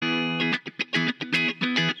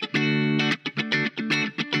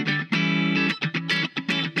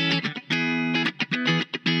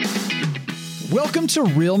Welcome to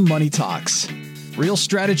Real Money Talks. Real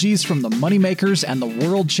strategies from the moneymakers and the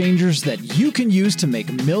world changers that you can use to make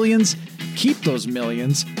millions, keep those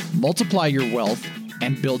millions, multiply your wealth,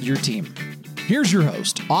 and build your team. Here's your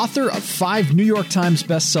host, author of 5 New York Times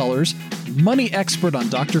bestsellers, money expert on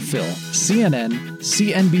Dr. Phil, CNN,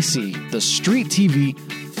 CNBC, The Street TV,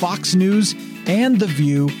 Fox News, and The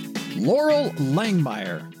View, Loral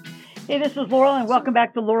Langemeier. Hey, this is Loral, and welcome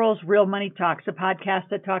back to Loral's Real Money Talks, a podcast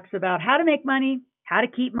that talks about how to make money, how to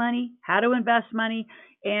keep money, how to invest money,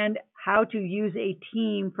 and how to use a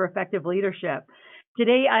team for effective leadership.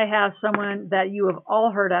 Today, I have someone that you have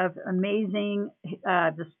all heard of, amazing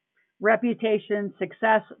reputation,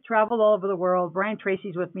 success, traveled all over the world. Brian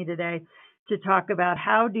Tracy's with me today to talk about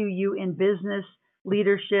how do you in business,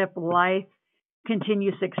 leadership, life,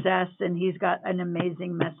 continue success, and he's got an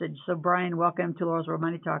amazing message. So Brian, welcome to Loral's Real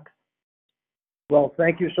Money Talks. Well,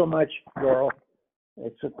 thank you so much, Laurel.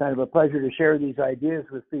 It's kind of a pleasure to share these ideas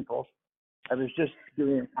with people. I was just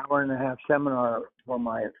doing an hour-and-a-half seminar for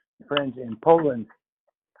my friends in Poland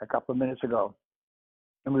a couple of minutes ago,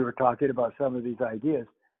 and we were talking about some of these ideas.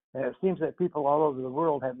 And it seems that people all over the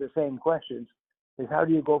world have the same questions, is how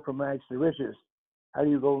do you go from rags to riches? How do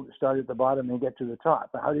you go start at the bottom and get to the top?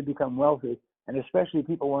 How do you become wealthy? And especially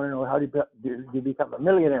people want to know, how do you become a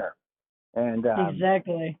millionaire? And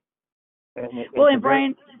exactly. And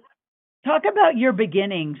Brian, talk about your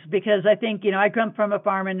beginnings, because I think, I come from a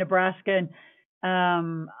farm in Nebraska,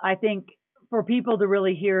 and I think for people to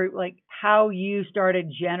really hear like how you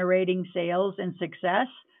started generating sales and success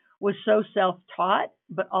was so self-taught,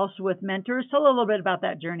 but also with mentors. Tell a little bit about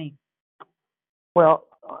that journey. Well,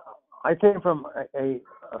 I came from a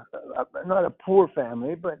not a poor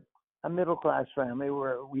family, but a middle-class family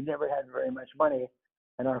where we never had very much money,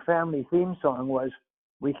 and our family theme song was,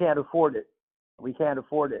 "We can't afford it. We can't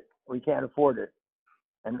afford it. We can't afford it."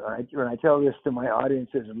 And when I tell this to my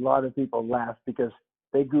audiences, a lot of people laugh because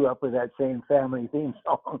they grew up with that same family theme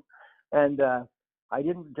song. And I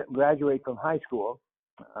didn't graduate from high school.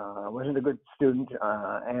 I wasn't a good student.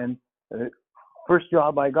 And the first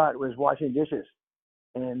job I got was washing dishes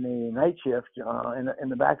in the night shift in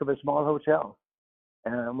the back of a small hotel.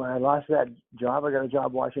 And when I lost that job, I got a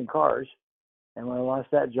job washing cars. And when I lost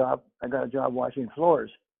that job, I got a job washing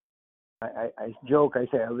floors. I joke, I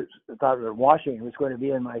say I thought that washing was going to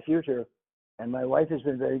be in my future. And my wife has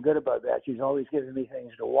been very good about that. She's always giving me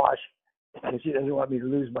things to wash because she doesn't want me to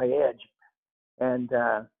lose my edge. And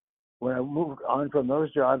when I moved on from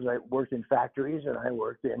those jobs, I worked in factories and I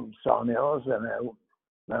worked in sawmills. And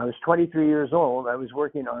when I was 23 years old, I was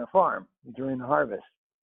working on a farm during the harvest.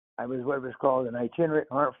 I was what was called an itinerant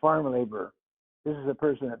farm laborer. This is a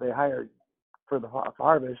person that they hired for the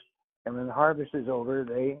harvest, and when the harvest is over,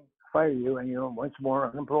 they fire you and you're once more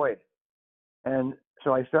unemployed. And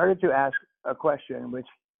so I started to ask a question which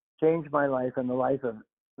changed my life and the life of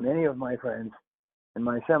many of my friends in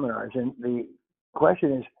my seminars. And the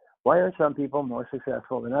question is, why are some people more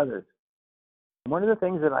successful than others? One of the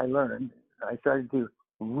things that I learned, I started to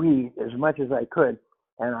read as much as I could,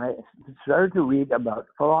 and I started to read about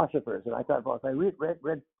philosophers. And I thought, well, if I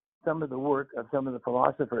read some of the work of some of the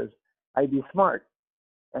philosophers, I'd be smart.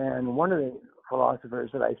 And one of the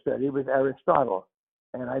philosophers that I studied was Aristotle.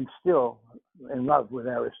 And I'm still in love with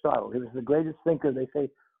Aristotle. He was the greatest thinker. They say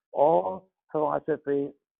all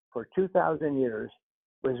philosophy for 2,000 years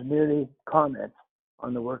was merely comments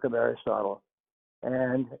on the work of Aristotle.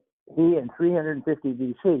 And he, in 350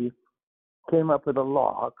 BC, came up with a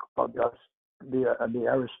law called the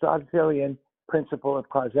Aristotelian principle of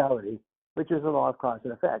causality, which is the law of cause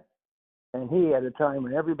and effect. And he, at a time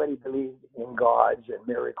when everybody believed in gods and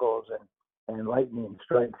miracles and lightning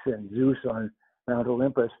strikes and Zeus on Mount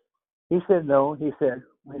Olympus, he said no. He said,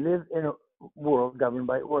 we live in a world governed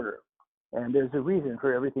by order, and there's a reason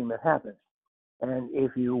for everything that happens. And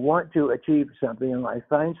if you want to achieve something in life,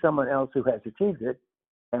 find someone else who has achieved it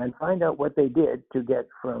and find out what they did to get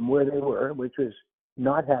from where they were, which was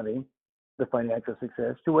not having the financial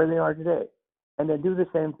success, to where they are today. And then do the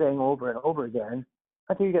same thing over and over again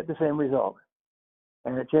until you get the same result.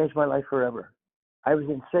 And it changed my life forever. I was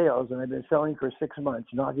in sales, and I've been selling for 6 months,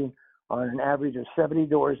 knocking on an average of 70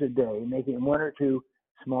 doors a day, making 1 or 2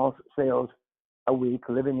 small sales a week,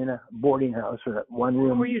 living in a boarding house or a one-room.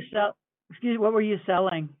 What were you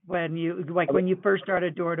selling when you first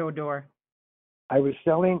started door to door? I was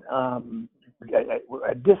selling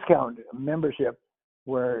a discount membership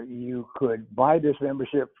where you could buy this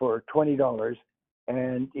membership for $20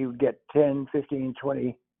 and you would get 10, 15,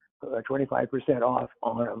 20, 25% off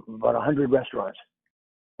on about 100 restaurants.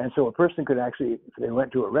 And so a person could actually, if they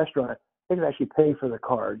went to a restaurant, they could actually pay for the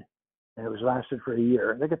card and it was lasted for a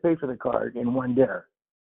year. They could pay for the card in one dinner.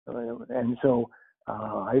 And so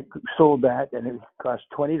I sold that, and it cost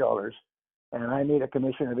 $20, and I made a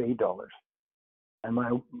commission of $8. And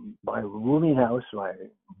my rooming house, my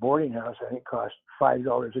boarding house, I think cost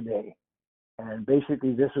 $5 a day. And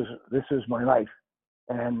basically, this was my life.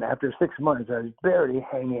 And after 6 months, I was barely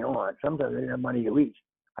hanging on. Sometimes I didn't have money to eat.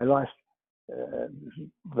 I lost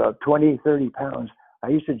about 20, 30 pounds. I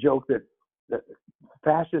used to joke that the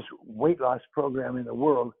fastest weight loss program in the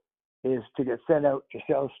world is to get sent out to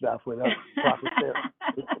sell stuff without proper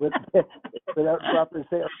sales, without proper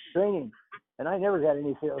sales training. And I never got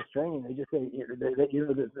any sales training. They just say,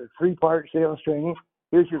 the 3-part sales training.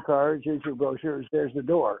 Here's your cards, here's your brochures, there's the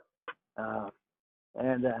door.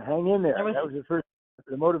 And hang in there. That was the first.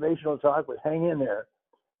 The motivational talk was hang in there.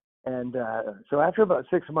 And so after about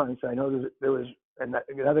 6 months, I know there was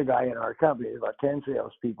another guy in our company, about 10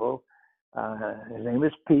 salespeople. His name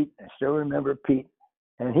was Pete. I still remember Pete.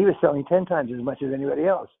 And he was selling 10 times as much as anybody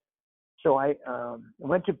else. So I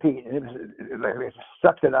went to Pete, and it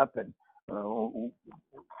sucked it up and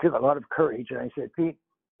took a lot of courage. And I said, Pete,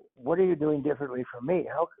 what are you doing differently from me?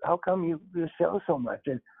 How come you sell so much?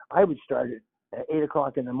 And I would start at 8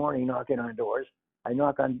 o'clock in the morning knocking on doors. I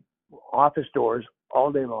knock on office doors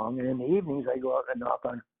all day long, and in the evenings I go out and knock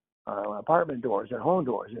on apartment doors and home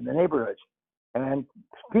doors in the neighborhoods. And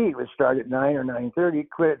Pete would start at 9 or 9:30,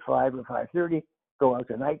 quit at 5 or 5:30, go out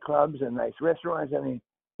to nightclubs and nice restaurants. I mean,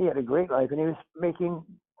 he had a great life, and he was making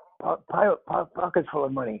pockets full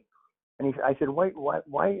of money. And I said,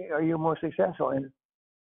 why are you more successful? And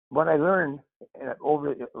what I learned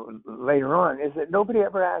later on is that nobody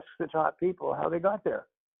ever asks the top people how they got there.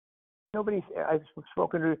 I've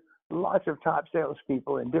spoken to lots of top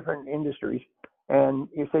salespeople in different industries, and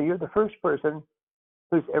you say you're the first person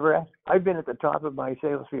who's ever asked. I've been at the top of my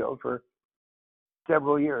sales field for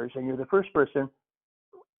several years, and you're the first person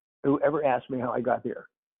who ever asked me how I got there.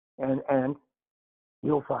 And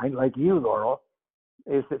you'll find, like you, Laurel,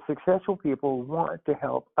 is that successful people want to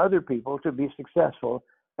help other people to be successful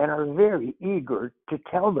and are very eager to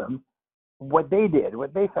tell them what they did,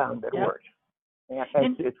 what they found that worked.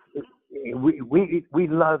 And we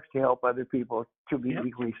love to help other people to be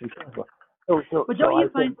equally successful. But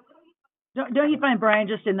don't you find, Brian,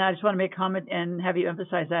 just in that, I just want to make a comment and have you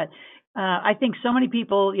emphasize that. I think so many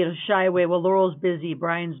people, shy away. Well, Laurel's busy,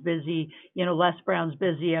 Brian's busy, Les Brown's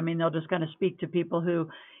busy. I mean, they'll just kind of speak to people who,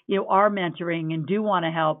 are mentoring and do want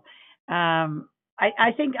to help.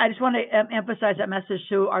 I think I just want to emphasize that message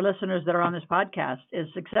to our listeners that are on this podcast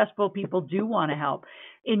is successful people do want to help.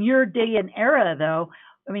 In your day and era, though,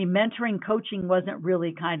 I mean, mentoring, coaching wasn't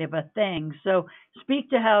really kind of a thing. So speak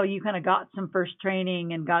to how you kind of got some first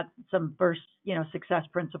training and got some first, success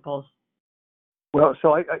principles. Well,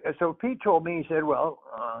 so Pete told me, he said, well,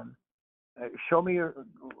 show me your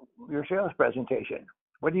sales presentation.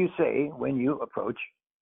 What do you say when you approach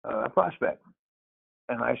a prospect?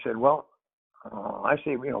 And I said, well, I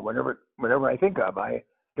say, whatever I think of. I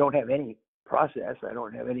don't have any process. I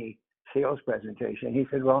don't have any sales presentation. He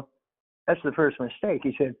said, well, that's the first mistake.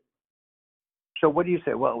 He said, so what do you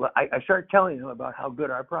say? Well, I started telling him about how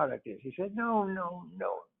good our product is. He said, no.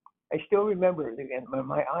 I still remember, and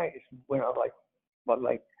my eyes went out like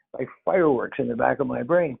fireworks in the back of my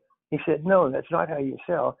brain. He said, no, that's not how you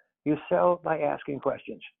sell. You sell by asking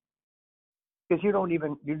questions. Because you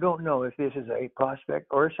don't know if this is a prospect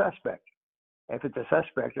or a suspect. If it's a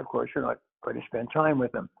suspect, of course, you're not going to spend time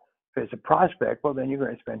with them. If it's a prospect, well, then you're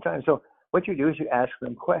going to spend time. So what you do is you ask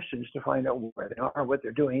them questions to find out where they are, what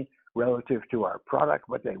they're doing relative to our product,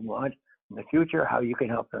 what they want in the future, how you can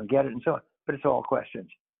help them get it, and so on. But it's all questions.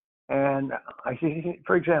 And I say,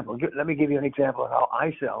 for example, let me give you an example of how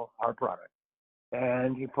I sell our product.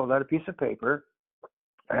 And he pulled out a piece of paper,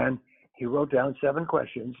 and he wrote down 7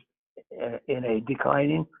 questions in a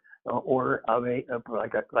declining order of a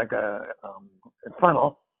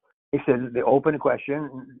funnel. He said the open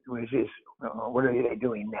question was what are they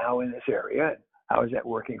doing now in this area? And how is that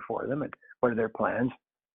working for them? And what are their plans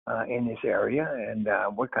in this area? And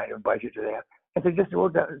what kind of budget do they have? And so just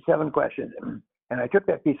wrote down 7 questions. And I took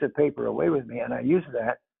that piece of paper away with me, and I used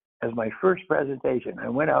that as my first presentation. I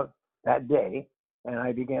went out that day, and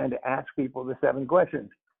I began to ask people the 7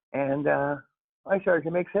 questions. And I started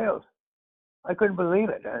to make sales. I couldn't believe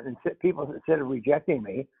it. And people, instead of rejecting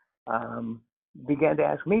me, began to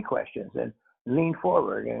ask me questions and leaned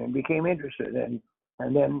forward and became interested. And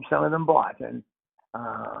then some of them bought. And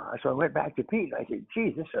so I went back to Pete. I said,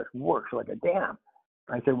 geez, this just works like a damn.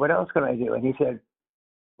 I said, what else can I do? And he said,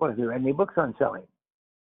 well, is there any books on selling?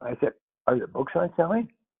 I said, are there books on selling?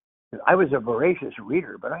 I was a voracious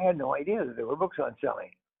reader, but I had no idea that there were books on selling.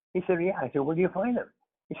 He said, yeah. I said, where do you find them?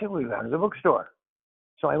 He said, we found them at the bookstore.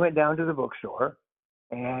 So I went down to the bookstore,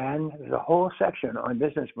 and there's a whole section on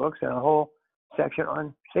business books and a whole section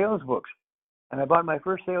on sales books. And I bought my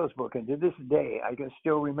first sales book, and to this day, I can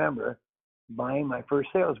still remember buying my first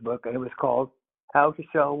sales book, and it was called How to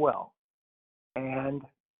Sell Well. And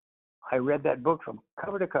I read that book from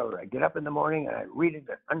cover to cover. I get up in the morning and I read it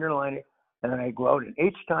and underline it, and then I go out, and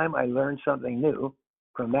each time I learn something new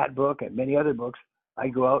from that book and many other books, I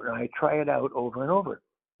go out and I try it out over and over.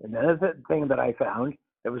 And another thing that I found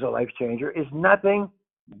that was a life changer is nothing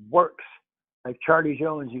works. Like Charlie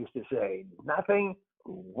Jones used to say, nothing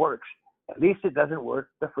works. At least it doesn't work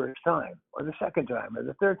the first time or the second time or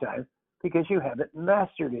the third time because you haven't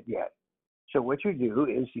mastered it yet. So what you do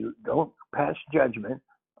is you don't pass judgment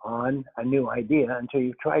on a new idea until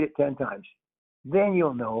you've tried it 10 times. Then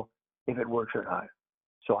you'll know if it works or not.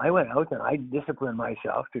 So I went out and I disciplined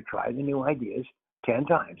myself to try the new ideas 10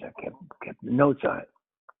 times. I kept notes on it.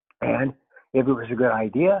 And if it was a good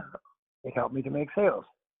idea, it helped me to make sales.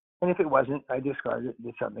 And if it wasn't, I discarded it and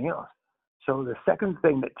did something else. So the second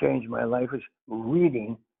thing that changed my life was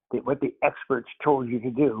reading what the experts told you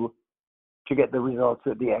to do to get the results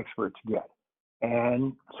that the experts get.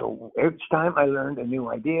 And so each time I learned a new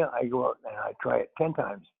idea, I go out and I try it 10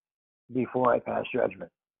 times before I pass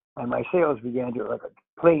judgment. And my sales began to, like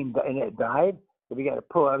a plane in a dive, it began to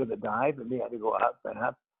pull out of the dive and began to go up and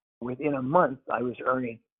up. Within a month, I was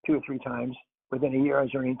earning 2 or 3 times. Within a year, I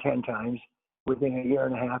was earning 10 times. Within a year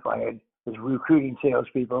and a half, was recruiting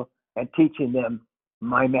salespeople and teaching them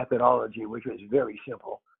my methodology, which was very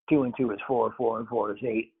simple. 2 and 2 is 4, 4 and 4 is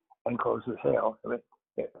 8, and close the sale.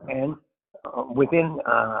 And within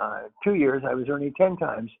 2 years, I was earning 10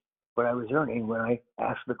 times what I was earning when I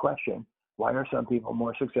asked the question, why are some people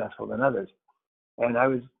more successful than others? And I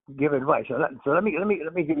was given advice. So let me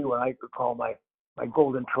give you what I could call my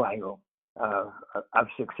golden triangle of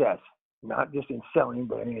success, not just in selling,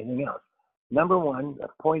 but in anything else. Number one, the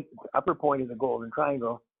upper point of the golden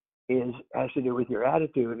triangle has to do with your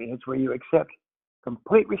attitude, and it's where you accept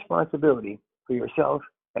complete responsibility for yourself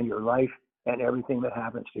and your life and everything that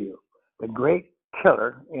happens to you. The great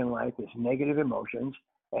killer in life is negative emotions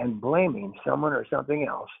and blaming someone or something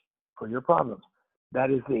else for your problems.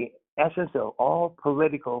 That is the essence of all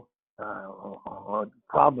political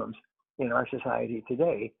problems in our society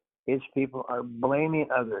today, is people are blaming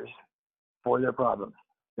others for their problems.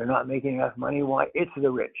 They're not making enough money. Why? It's the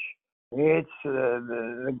rich. It's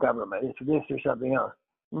the government. It's this or something else.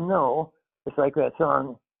 No, it's like that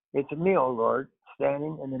song, it's me, oh Lord,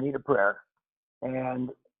 standing in the need of prayer. And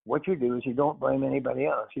what you do is you don't blame anybody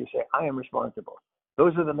else. You say, I am responsible.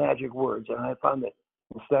 Those are the magic words. And I found that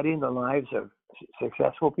in studying the lives of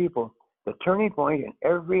successful people, the turning point in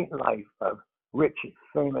every life of rich,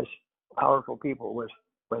 famous, powerful people was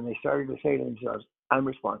when they started to say to themselves, I'm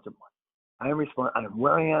responsible. I'm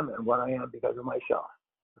where I am and what I am because of myself.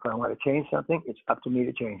 If I want to change something, it's up to me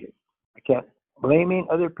to change it. I can't. Blaming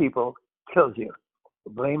other people kills you.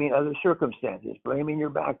 Blaming other circumstances, blaming your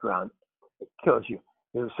background, it kills you.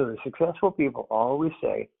 So the successful people always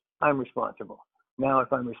say, I'm responsible. Now,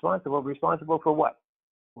 if I'm responsible for what?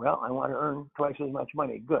 Well, I want to earn twice as much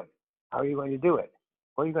money. Good. How are you going to do it?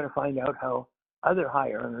 Well, you're going to find out how other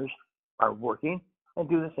high earners are working and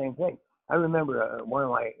do the same thing. I remember one of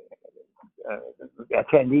my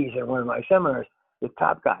attendees at one of my seminars, the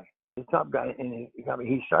top guy in his company,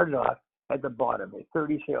 he started off at the bottom. There's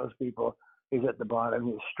 30 salespeople. He's at the bottom.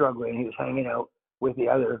 He was struggling. He was hanging out with the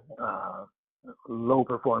other low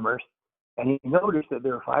performers. And he noticed that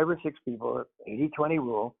there were 5 or 6 people, 80-20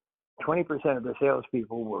 rule, 20% of the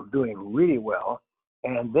salespeople were doing really well,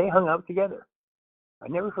 and they hung out together. I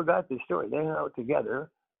never forgot this story. They hung out together.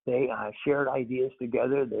 They shared ideas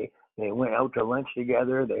together. They went out to lunch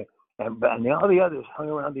together. And all the others hung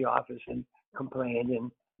around the office and complained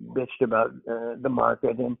and bitched about the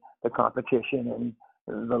market and the competition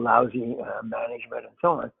and the lousy management and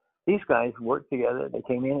so on. These guys worked together. They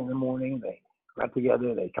came in the morning. They got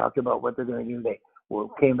together. They talked about what they're going to do. They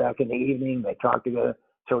came back in the evening. They talked together.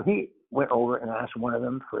 So he went over and asked one of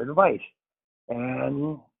them for advice.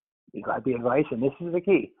 And he got the advice, and this is the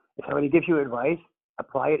key. If somebody gives you advice,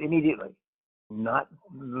 apply it immediately. Not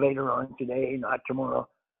later on today, not tomorrow.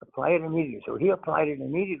 Apply it immediately. So he applied it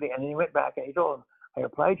immediately, and then he went back and he told him, I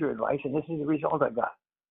applied your advice, and this is the result I got.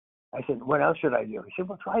 I said, what else should I do? He said,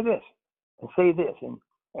 well, try this and say this.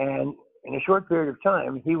 And in a short period of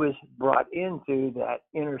time, he was brought into that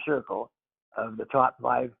inner circle of the top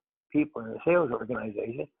 5 people in the sales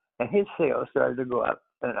organization, and his sales started to go up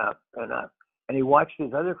and up and up. And he watched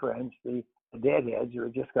his other friends, the deadheads, who were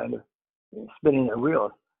just kind of spinning their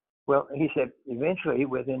wheels. Well, he said eventually,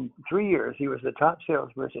 within 3 years, he was the top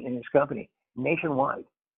salesperson in his company nationwide.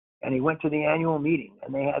 And he went to the annual meeting,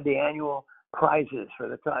 and they had the annual prizes for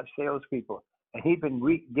the top salespeople. And he'd been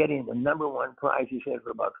getting the number one prize, he said,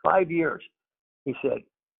 for about 5 years. He said,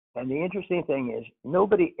 and the interesting thing is,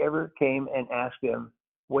 nobody ever came and asked him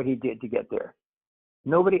what he did to get there.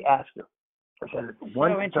 Nobody asked him. I said,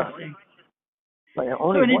 one So interesting. time,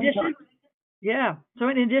 only So in one addition, time. yeah. So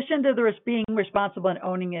in addition to the being responsible and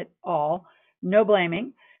owning it all, no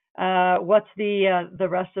blaming. What's the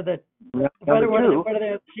rest of the what are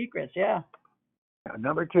the secrets? Yeah.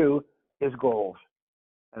 Number two is goals.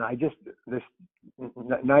 And this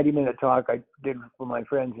 90-minute talk I did for my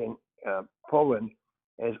friends in Poland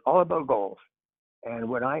is all about goals. And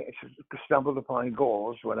when I stumbled upon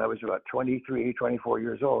goals when I was about 23, 24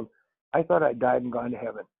 years old, I thought I'd died and gone to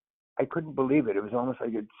heaven. I couldn't believe it. It was almost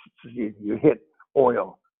like you hit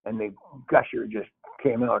oil and the gusher just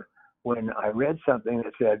came out. When I read something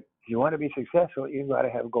that said, if you want to be successful, you've got to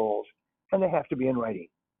have goals, and they have to be in writing.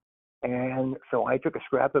 And so I took a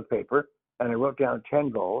scrap of paper and I wrote down 10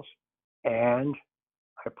 goals, and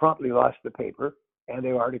I promptly lost the paper and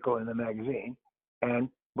the article in the magazine. And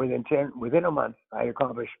within a month, I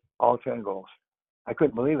accomplished all 10 goals. I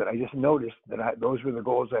couldn't believe it. I just noticed that those were the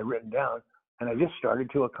goals I'd written down, and I just started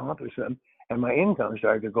to accomplish them, and my income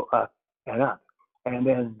started to go up and up. And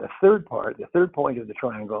then the third point of the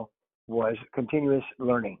triangle was continuous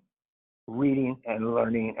learning, reading and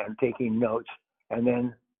learning and taking notes, and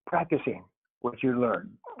then practicing what you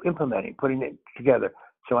learn, implementing, putting it together.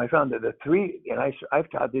 So I found that the three, and I've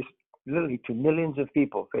taught this literally to millions of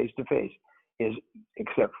people face to face, is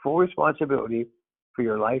accept full responsibility for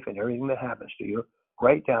your life and everything that happens to you.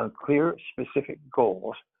 Write down clear, specific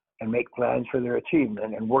goals and make plans for their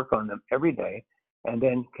achievement and work on them every day. And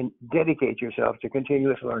then dedicate yourself to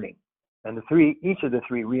continuous learning. And each of the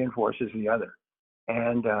three reinforces the other.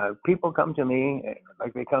 And people come to me,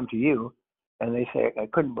 like they come to you, and they say, I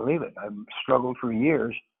couldn't believe it. I've struggled for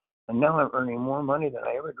years, and now I'm earning more money than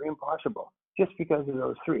I ever dreamed possible, just because of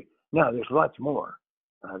those three. Now, there's lots more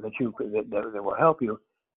that will help you,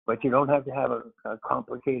 but you don't have to have a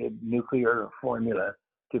complicated nuclear formula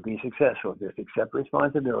to be successful. Just accept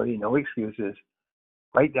responsibility, no excuses,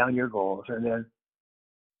 write down your goals, and then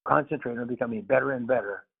concentrate on becoming better and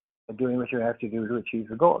better at doing what you have to do to achieve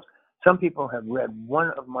the goals. Some people have read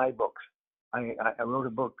one of my books. I wrote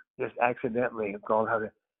a book just accidentally called How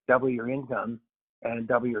to Double Your Income and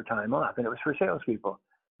Double Your Time Off, and it was for salespeople.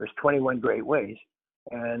 There's 21 great ways,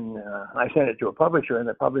 and I sent it to a publisher, and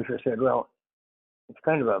the publisher said, well, it's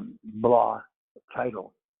kind of a blah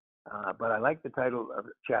title, but I like the title of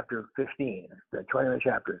chapter 15, the 21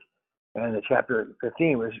 chapters, and the chapter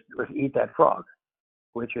 15 was Eat That Frog,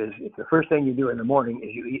 which is if the first thing you do in the morning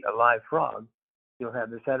is you eat a live frog, you'll have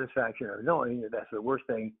the satisfaction of knowing that that's the worst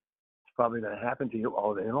thing that's probably going to happen to you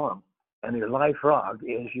all day long. And your live frog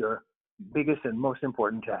is your biggest and most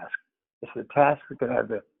important task. It's the task that can have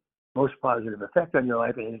the most positive effect on your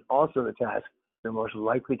life, and it's also the task you're most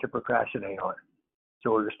likely to procrastinate on.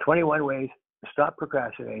 So there's 21 ways to stop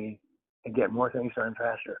procrastinating and get more things done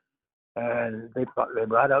faster. And they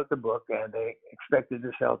brought out the book, and they expected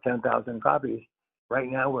to sell 10,000 copies. Right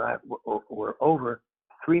now, we're over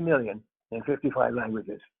 3 million in 55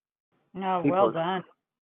 languages. Oh, well done.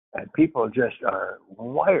 And people just are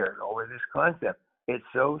wired over this concept. It's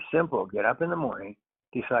so simple. Get up in the morning,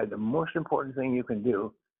 decide the most important thing you can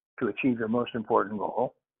do to achieve your most important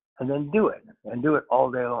goal, and then do it, and do it all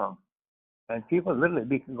day long. And people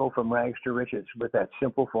literally can go from rags to riches with that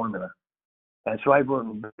simple formula. And so I've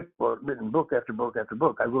written book after book after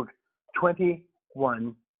book. I wrote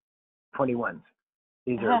 21 21s.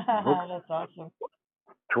 These are books. That's awesome.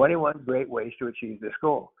 21 great ways to achieve this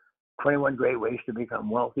goal. 21 great ways to become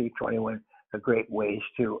wealthy. 21 great ways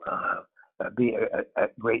to be a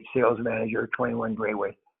great sales manager. 21 great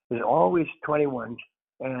ways. There's always 21.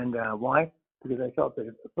 And why? Because I felt that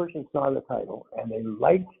if a person saw the title and they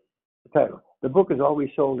liked the title, the book is always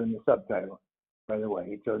sold in the subtitle, by the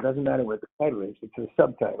way. So it doesn't matter what the title is. It's a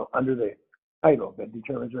subtitle under the title that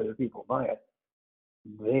determines whether people buy it.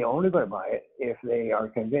 They only going to buy it if they are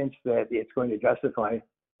convinced that it's going to justify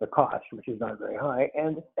the cost, which is not very high,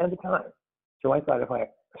 and the time. So I thought if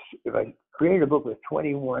I created a book with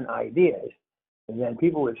 21 ideas, then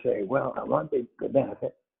people would say, well, I want the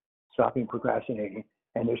benefit, stopping procrastinating,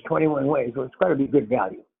 and there's 21 ways. Well, it's got to be good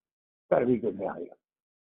value. It's got to be good value.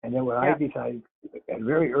 And then when I decided, and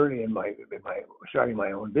very early in my starting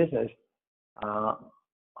my own business,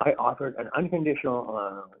 I offered an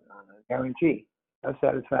unconditional guarantee of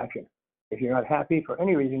satisfaction. If you're not happy for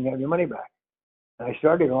any reason, you have your money back. And I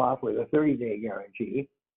started off with a 30-day guarantee,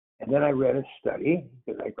 And then I read a study,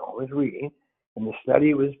 because I always reading, and the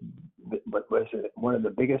study was one of the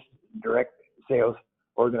biggest direct sales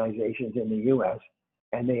organizations in the U.S.,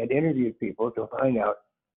 and they had interviewed people to find out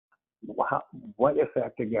what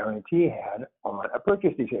effect a guarantee had on a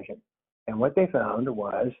purchase decision. And what they found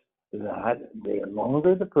was that the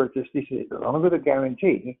longer the purchase decision, the longer the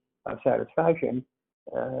guarantee of satisfaction,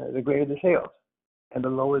 the greater the sales, and the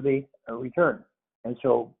lower the return. And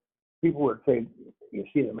so people would say, you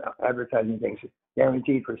see them advertising things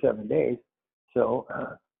guaranteed for 7 days, so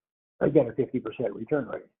they get a 50% return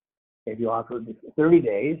rate. If you offer 30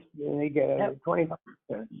 days, then they get a 25%.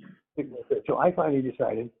 So I finally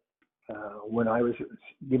decided, when I was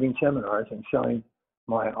giving seminars and selling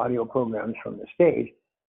my audio programs from the stage,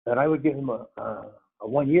 that I would give them a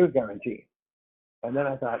 1-year guarantee. And then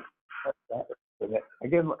I thought, I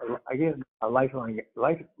give them a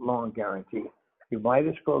lifelong guarantee. You buy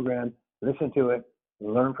this program, listen to it,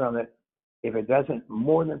 learn from it. If it doesn't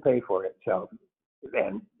more than pay for itself,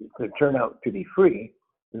 and could turn out to be free,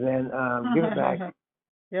 then give it back,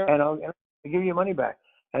 and I'll give you money back.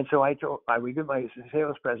 And so I would give my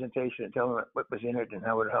sales presentation and tell them what was in it and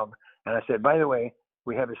how it would help. And I said, by the way,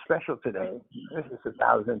 we have a special today. This is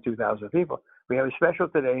 1,000, 2,000 people. We have a special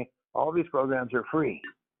today. All these programs are free.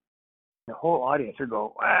 The whole audience would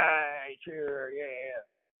go, "Hey, cheer, yeah."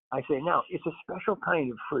 I say, now, it's a special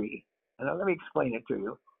kind of free. And now let me explain it to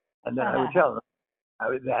you. And then I would tell them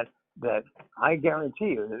that I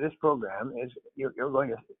guarantee you that this program is, you're going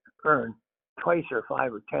to earn twice or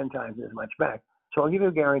 5 or 10 times as much back. So I'll give you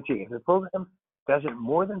a guarantee. If the program doesn't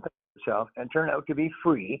more than pay for itself and turn out to be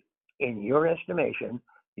free, in your estimation,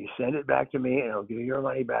 you send it back to me and I'll give you your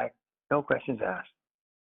money back, no questions asked.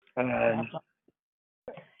 And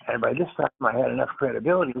by this time I had enough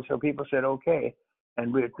credibility, so people said okay,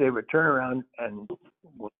 and they would turn around and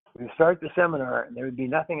we'd start the seminar, and there would be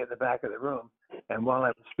nothing at the back of the room. And while I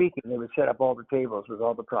was speaking, they would set up all the tables with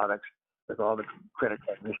all the products, with all the credit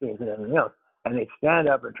card machines and everything else, and they'd stand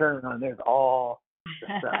up and turn around. There's all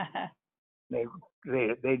the stuff.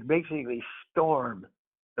 They'd basically storm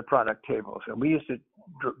the product tables, and we used to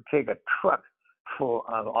take a truck full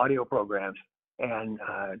of audio programs and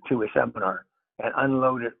to a seminar and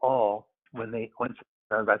unload it all once the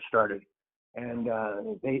seminar got started. And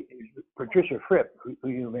Patricia Fripp, who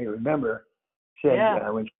you may remember, said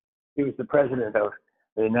when she was the president of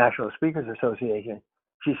the National Speakers Association,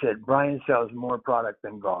 she said, Brian sells more product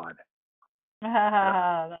than God.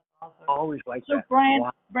 That's awesome. Always like so that.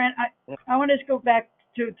 Brian, I want to just go back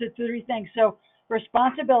to 3 things. So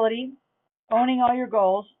responsibility, owning all your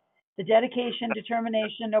goals, the dedication,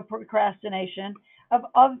 determination, no procrastination.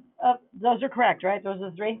 Of those are correct, right? Those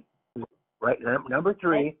are the 3? Right. Number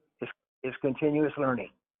 3 is continuous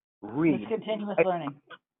learning. Read. It's continuous learning.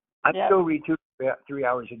 I still read 2-3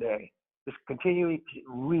 hours a day. Just continually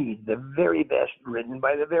read the very best, written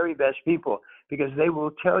by the very best people, because they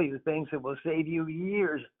will tell you things that will save you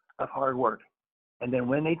years of hard work. And then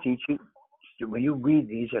when they teach you, when you read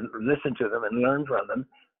these and listen to them and learn from them,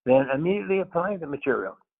 then immediately apply the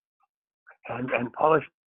material and polish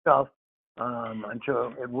yourself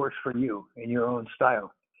until it works for you in your own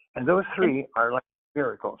style. And those 3 are like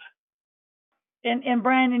miracles. And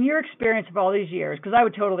Brian, in your experience of all these years, because I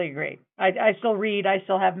would totally agree. I still read. I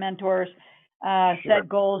still have mentors, set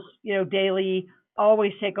goals, daily,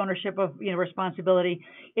 always take ownership of, responsibility.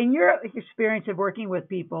 In your experience of working with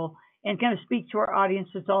people and kind of speak to our audience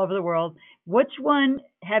that's all over the world, which one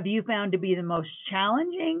have you found to be the most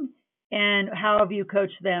challenging, and how have you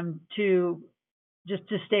coached them to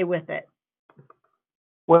stay with it?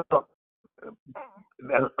 Well,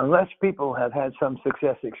 unless people have had some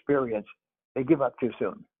success experience, they give up too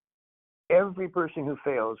soon. Every person who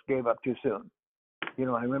fails gave up too soon.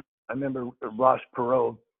 I remember Ross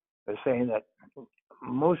Perot was saying that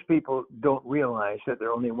most people don't realize that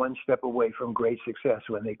they're only one step away from great success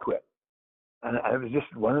when they quit. And it was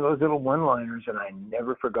just one of those little one-liners, and I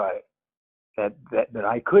never forgot it, that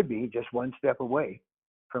I could be just one step away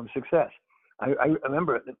from success. I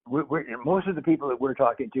remember most of the people that we're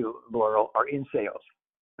talking to, Laurel, are in sales.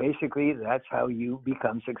 Basically, that's how you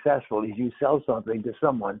become successful, is you sell something to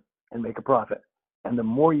someone and make a profit. And the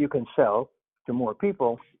more you can sell to more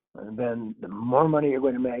people, then the more money you're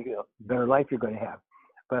going to make, the better life you're going to have.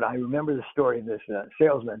 But I remember the story of this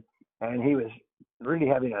salesman, and he was really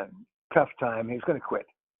having a tough time. He was going to quit.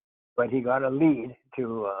 But he got a lead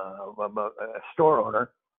to a store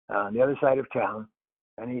owner on the other side of town,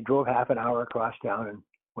 and he drove half an hour across town and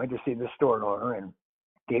went to see the store owner and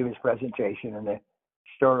gave his presentation, and the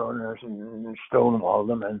store owners and stonewalled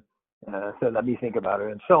them and said, let me think about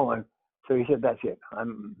it, and so on. So he said, that's it.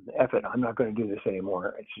 F it. I'm not going to do this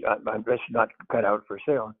anymore. I'm just not cut out for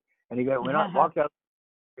sale. And he walked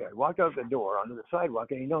out the door onto the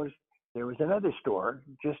sidewalk, and he noticed there was another store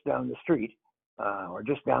just down the street, or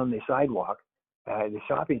just down the sidewalk, the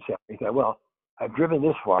shopping center. He said, well, I've driven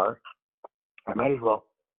this far. I might as well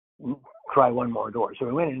try one more door. So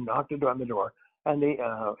we went in and knocked on the door, and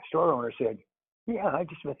the store owner said, yeah, I've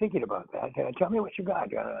just been thinking about that. Tell me what you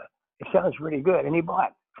got. It sounds really good. And he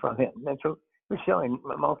bought from him. And so we're selling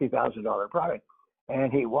a multi-$1,000 product.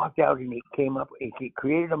 And he walked out and he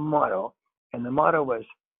created a motto. And the motto was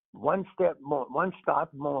one stop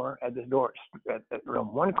more at the door,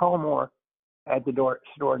 one call more at the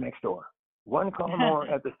store next door. One call more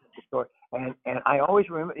at the store. And I always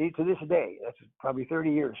remember, to this day, that's probably 30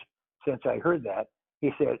 years since I heard that,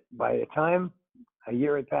 he said, by the time a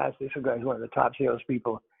year had passed, this guy's one of the top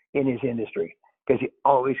salespeople in his industry, because he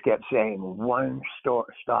always kept saying one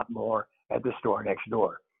stop more at the store next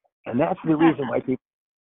door. And that's the reason why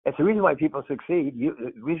people succeed.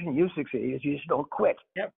 The reason you succeed is you just don't quit.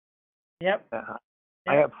 Yep.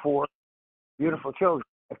 I have 4 beautiful children.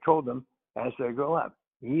 I've told them as they grow up,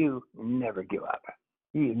 you never give up.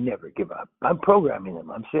 You never give up. I'm programming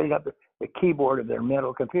them. I'm setting up the keyboard of their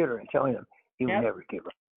mental computer and telling them, you never give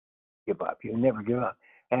up. You never give up.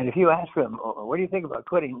 And if you ask them, what do you think about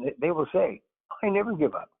quitting? They will say, I never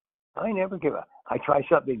give up. I never give up. I try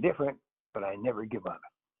something different, but I never give up.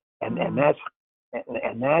 And that's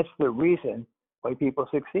the reason why people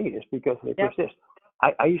succeed, is because they persist.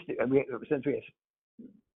 I used to, since we have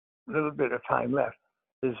a little bit of time left,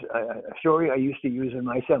 there's a story I used to use in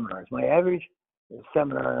my seminars. My average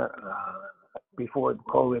seminar before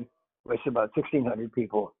COVID was about 1,600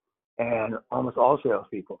 people, and almost all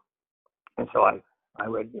salespeople. And so I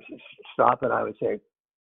would stop and I would say,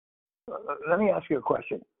 let me ask you a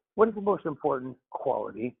question. What is the most important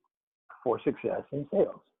quality for success in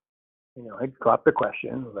sales? I'd drop the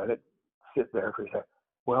question, let it sit there for a second.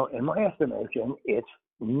 Well, in my estimation, it's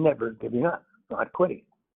never giving up, not quitting.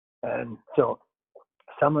 And so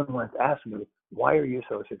someone once asked me, why are you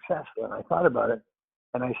so successful? And I thought about it,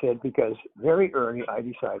 and I said, because very early I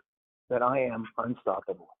decided that I am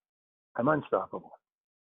unstoppable. I'm unstoppable.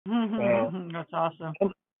 And that's awesome.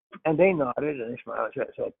 And they nodded and they smiled and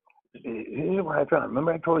said, this is what I found.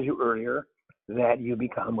 Remember I told you earlier that you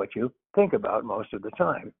become what you think about most of the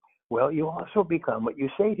time. Well, you also become what you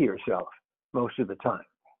say to yourself most of the time.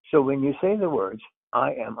 So when you say the words,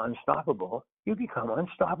 I am unstoppable, you become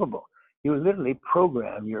unstoppable. You literally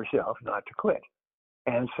program yourself not to quit.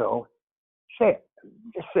 And so say it.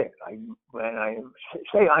 Just say it. I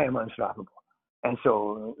say I am unstoppable. And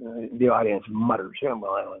so the audience mutters,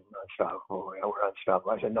 well, I'm unstoppable. We're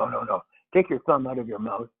unstoppable. I said, no. Take your thumb out of your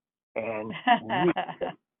mouth and say,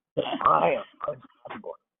 I am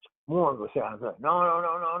unstoppable. More will say, no.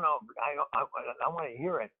 I want to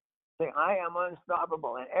hear it. Say, I am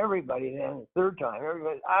unstoppable. And everybody then, the third time,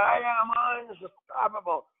 everybody says, I am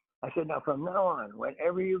unstoppable. I said, now from now on,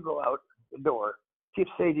 whenever you go out the door,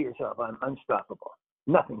 just say to yourself, I'm unstoppable.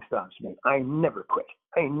 Nothing stops me. I never quit.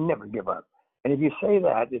 I never give up. And if you say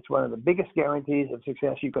that, it's one of the biggest guarantees of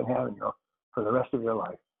success you can have for the rest of your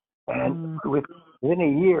life. And within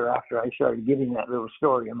a year after I started giving that little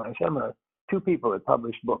story in my seminar, 2 people had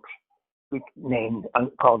published books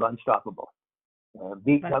called Unstoppable.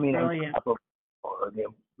 Becoming Unstoppable, or The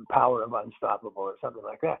Power of Unstoppable, or something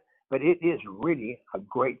like that. But it is really a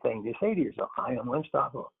great thing to say to yourself, I am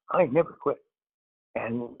unstoppable. I never quit.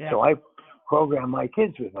 And so I program my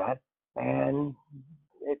kids with that, and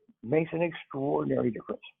it makes an extraordinary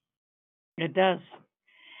difference. It does.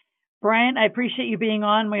 Brian, I appreciate you being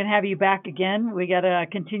on. We're going to have you back again. We got to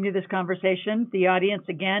continue this conversation. The audience,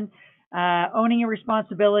 again, owning your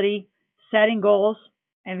responsibility, setting goals,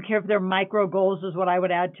 and care if they're micro goals is what I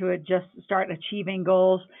would add to it. Just start achieving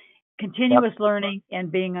goals, continuous learning,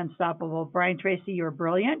 and being unstoppable. Brian Tracy, you're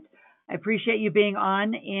brilliant. I appreciate you being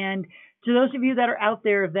on. And to those of you that are out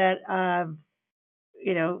there that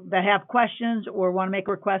that have questions or want to make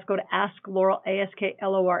a request, go to AskLoral,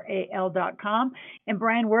 AskLoral.com. And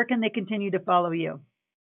Brian, where can they continue to follow you?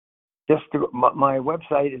 My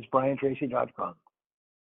website is briantracy.com.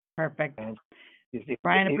 Perfect. And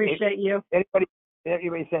Brian, appreciate you.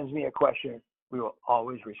 Anybody sends me a question, we will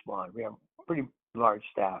always respond. We have a pretty large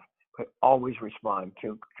staff, but always respond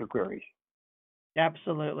to queries.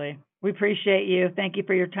 Absolutely. We appreciate you. Thank you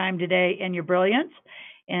for your time today and your brilliance.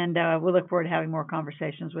 And we'll look forward to having more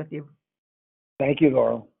conversations with you. Thank you,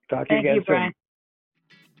 Laurel. Talk to you again soon. Brian.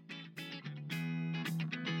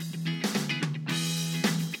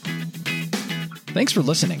 Thanks for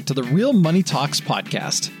listening to the Real Money Talks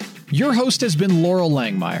podcast. Your host has been Laurel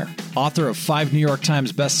Langmeyer, author of 5 New York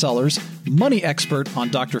Times bestsellers, money expert on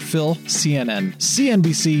Dr. Phil, CNN,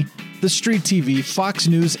 CNBC, The Street TV, Fox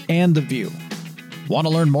News, and The View. Want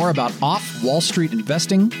to learn more about off-Wall Street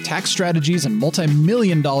investing, tax strategies, and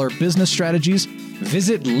multi-million-dollar business strategies?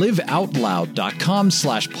 Visit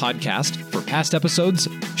liveoutloud.com/podcast for past episodes,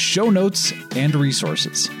 show notes, and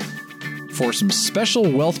resources. For some special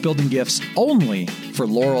wealth-building gifts only for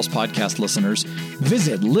Laurel's podcast listeners,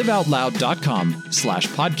 visit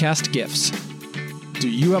liveoutloud.com/podcast gifts. Do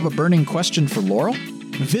you have a burning question for Laurel?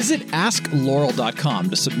 Visit asklaurel.com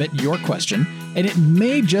to submit your question, and it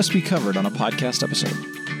may just be covered on a podcast episode.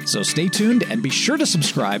 So stay tuned and be sure to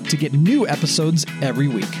subscribe to get new episodes every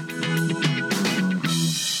week.